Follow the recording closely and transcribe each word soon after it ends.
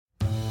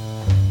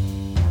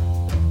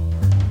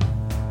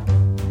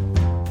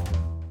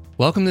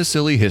Welcome to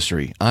Silly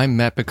History. I'm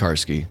Matt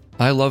Pekarsky.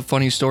 I love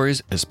funny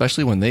stories,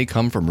 especially when they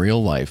come from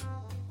real life.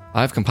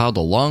 I've compiled a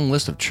long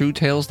list of true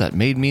tales that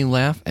made me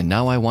laugh, and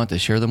now I want to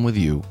share them with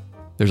you.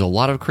 There's a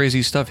lot of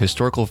crazy stuff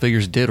historical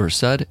figures did or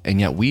said,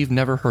 and yet we've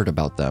never heard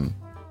about them.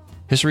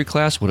 History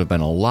class would have been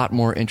a lot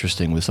more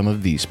interesting with some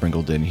of these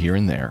sprinkled in here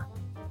and there.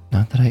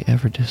 Not that I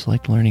ever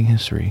disliked learning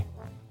history.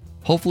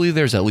 Hopefully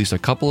there's at least a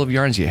couple of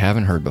yarns you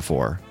haven't heard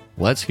before.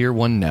 Let's hear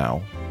one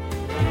now.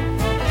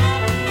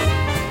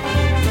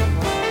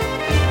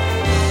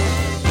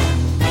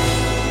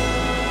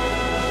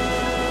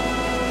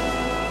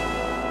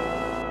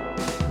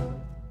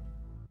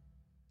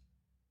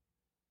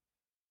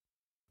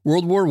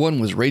 World War I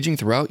was raging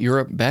throughout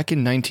Europe back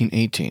in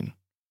 1918.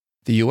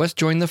 The US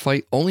joined the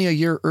fight only a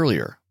year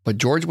earlier, but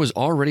George was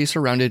already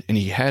surrounded and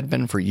he had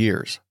been for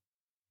years.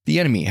 The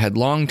enemy had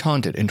long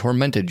taunted and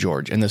tormented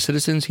George and the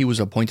citizens he was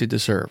appointed to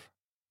serve.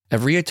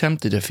 Every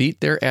attempt to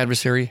defeat their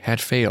adversary had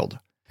failed,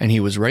 and he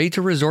was ready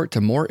to resort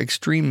to more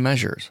extreme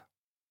measures.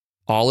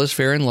 All is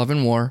fair in love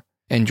and war,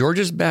 and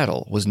George's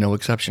battle was no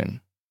exception.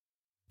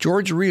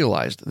 George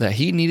realized that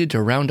he needed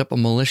to round up a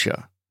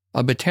militia,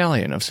 a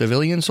battalion of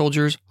civilian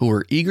soldiers who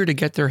were eager to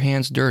get their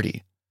hands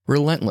dirty,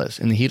 relentless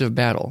in the heat of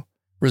battle,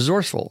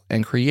 resourceful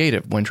and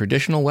creative when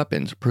traditional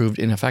weapons proved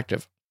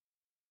ineffective.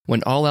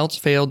 When all else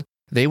failed,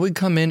 they would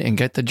come in and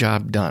get the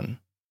job done.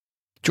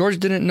 George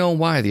didn't know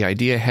why the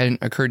idea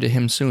hadn't occurred to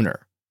him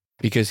sooner,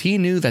 because he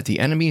knew that the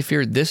enemy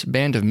feared this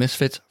band of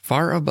misfits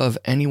far above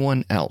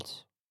anyone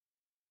else.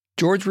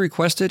 George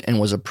requested and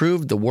was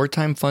approved the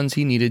wartime funds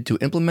he needed to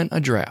implement a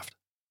draft.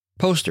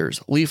 Posters,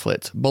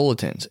 leaflets,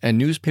 bulletins, and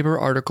newspaper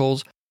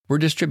articles were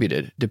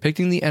distributed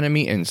depicting the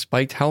enemy in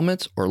spiked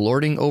helmets or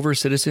lording over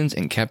citizens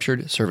in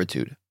captured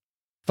servitude.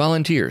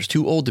 Volunteers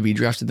too old to be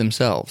drafted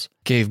themselves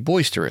gave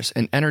boisterous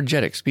and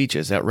energetic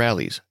speeches at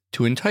rallies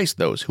to entice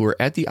those who were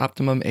at the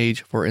optimum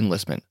age for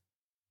enlistment.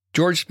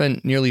 George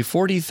spent nearly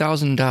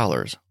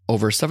 $40,000,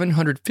 over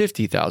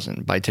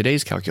 $750,000 by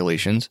today's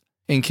calculations,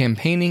 in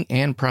campaigning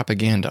and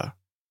propaganda.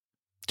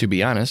 To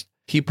be honest,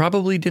 he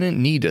probably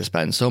didn't need to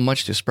spend so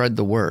much to spread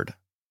the word.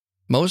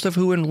 Most of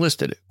who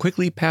enlisted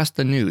quickly passed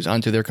the news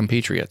on to their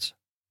compatriots.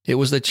 It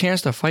was the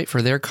chance to fight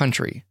for their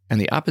country, and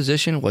the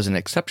opposition was an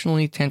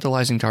exceptionally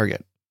tantalizing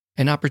target,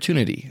 an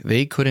opportunity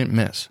they couldn't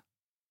miss.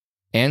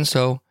 And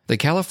so, the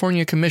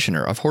California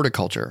Commissioner of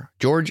Horticulture,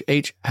 George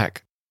H.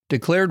 Heck,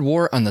 declared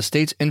war on the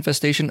state's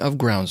infestation of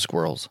ground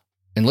squirrels,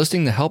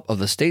 enlisting the help of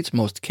the state's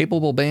most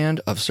capable band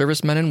of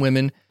servicemen and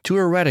women to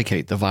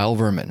eradicate the vile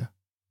vermin: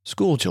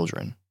 school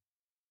children.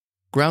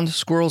 Ground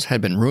squirrels had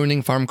been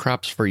ruining farm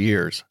crops for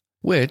years,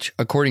 which,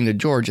 according to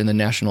George and the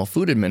National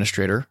Food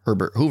Administrator,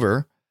 Herbert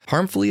Hoover,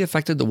 harmfully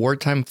affected the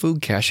wartime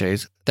food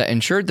caches that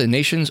ensured the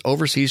nation's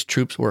overseas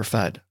troops were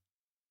fed.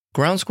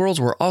 Ground squirrels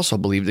were also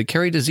believed to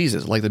carry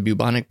diseases like the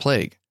bubonic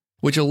plague,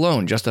 which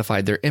alone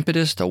justified their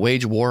impetus to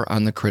wage war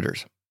on the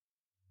critters.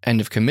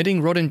 And if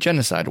committing rodent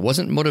genocide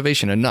wasn't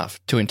motivation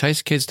enough to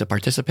entice kids to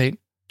participate,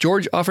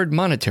 George offered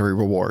monetary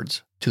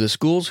rewards to the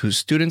schools whose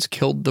students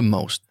killed the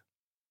most.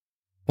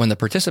 When the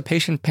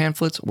participation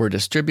pamphlets were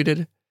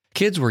distributed,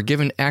 kids were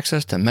given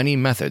access to many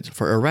methods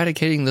for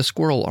eradicating the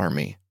squirrel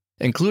army,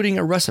 including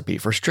a recipe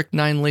for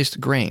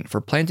strychnine-laced grain for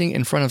planting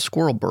in front of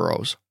squirrel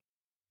burrows.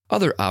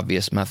 Other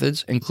obvious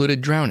methods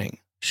included drowning,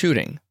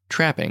 shooting,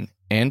 trapping,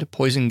 and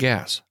poison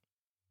gas.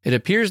 It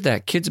appears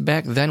that kids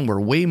back then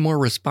were way more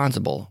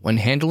responsible when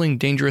handling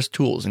dangerous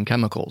tools and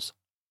chemicals.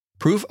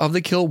 Proof of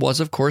the kill was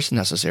of course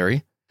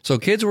necessary, so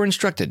kids were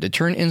instructed to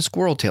turn in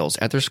squirrel tails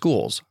at their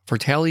schools for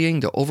tallying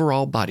the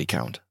overall body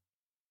count.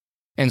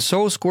 And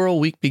so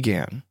Squirrel Week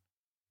began.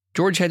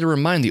 George had to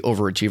remind the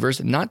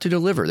overachievers not to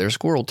deliver their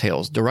squirrel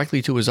tails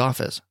directly to his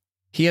office.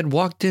 He had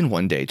walked in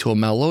one day to a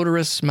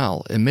malodorous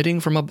smell emitting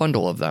from a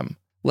bundle of them,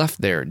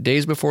 left there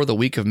days before the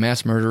week of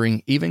mass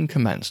murdering even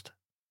commenced.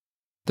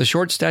 The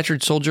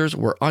short-statured soldiers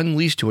were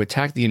unleashed to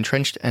attack the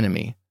entrenched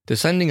enemy,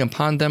 descending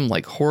upon them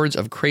like hordes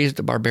of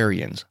crazed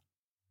barbarians.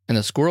 And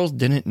the squirrels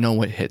didn't know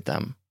what hit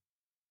them.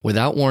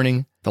 Without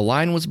warning, the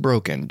line was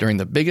broken during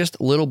the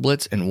biggest little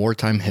blitz in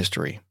wartime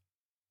history.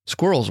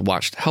 Squirrels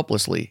watched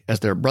helplessly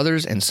as their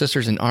brothers and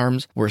sisters in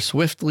arms were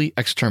swiftly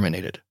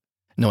exterminated,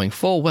 knowing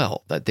full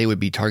well that they would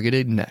be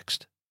targeted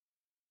next.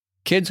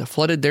 Kids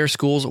flooded their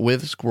schools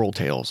with squirrel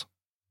tails.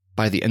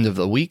 By the end of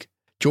the week,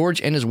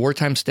 George and his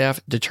wartime staff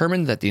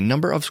determined that the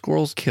number of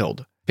squirrels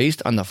killed,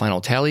 based on the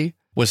final tally,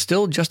 was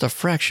still just a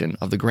fraction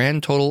of the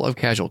grand total of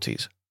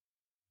casualties.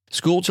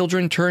 School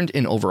children turned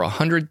in over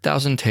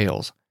 100,000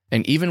 tails,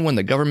 and even when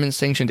the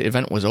government-sanctioned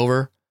event was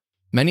over,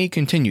 many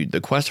continued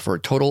the quest for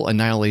total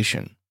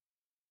annihilation.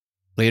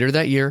 Later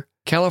that year,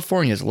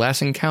 California's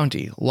Lassen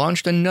County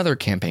launched another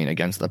campaign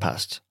against the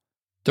pests,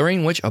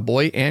 during which a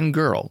boy and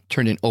girl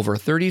turned in over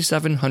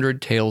 3,700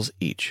 tails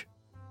each.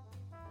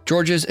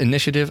 George's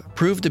initiative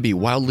proved to be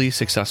wildly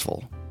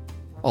successful.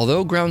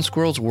 Although ground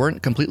squirrels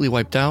weren't completely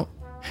wiped out,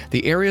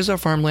 the areas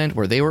of farmland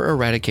where they were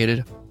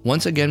eradicated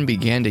once again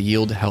began to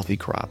yield healthy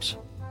crops.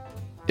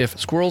 If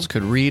squirrels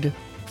could read,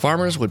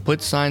 farmers would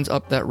put signs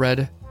up that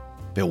read,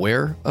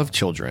 "Beware of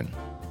children."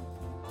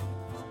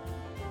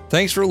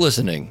 Thanks for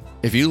listening.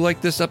 If you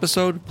liked this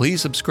episode, please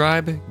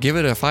subscribe, give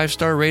it a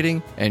 5-star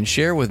rating, and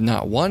share with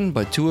not one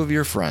but 2 of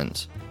your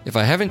friends. If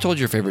I haven't told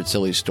your favorite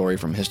silly story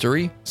from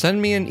history,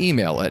 send me an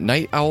email at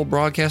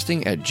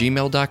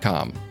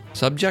nightowlbroadcasting@gmail.com.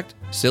 Subject,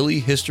 Silly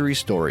History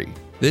Story.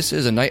 This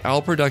is a Night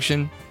Owl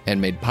production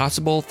and made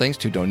possible thanks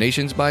to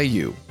donations by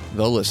you,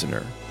 the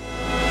listener.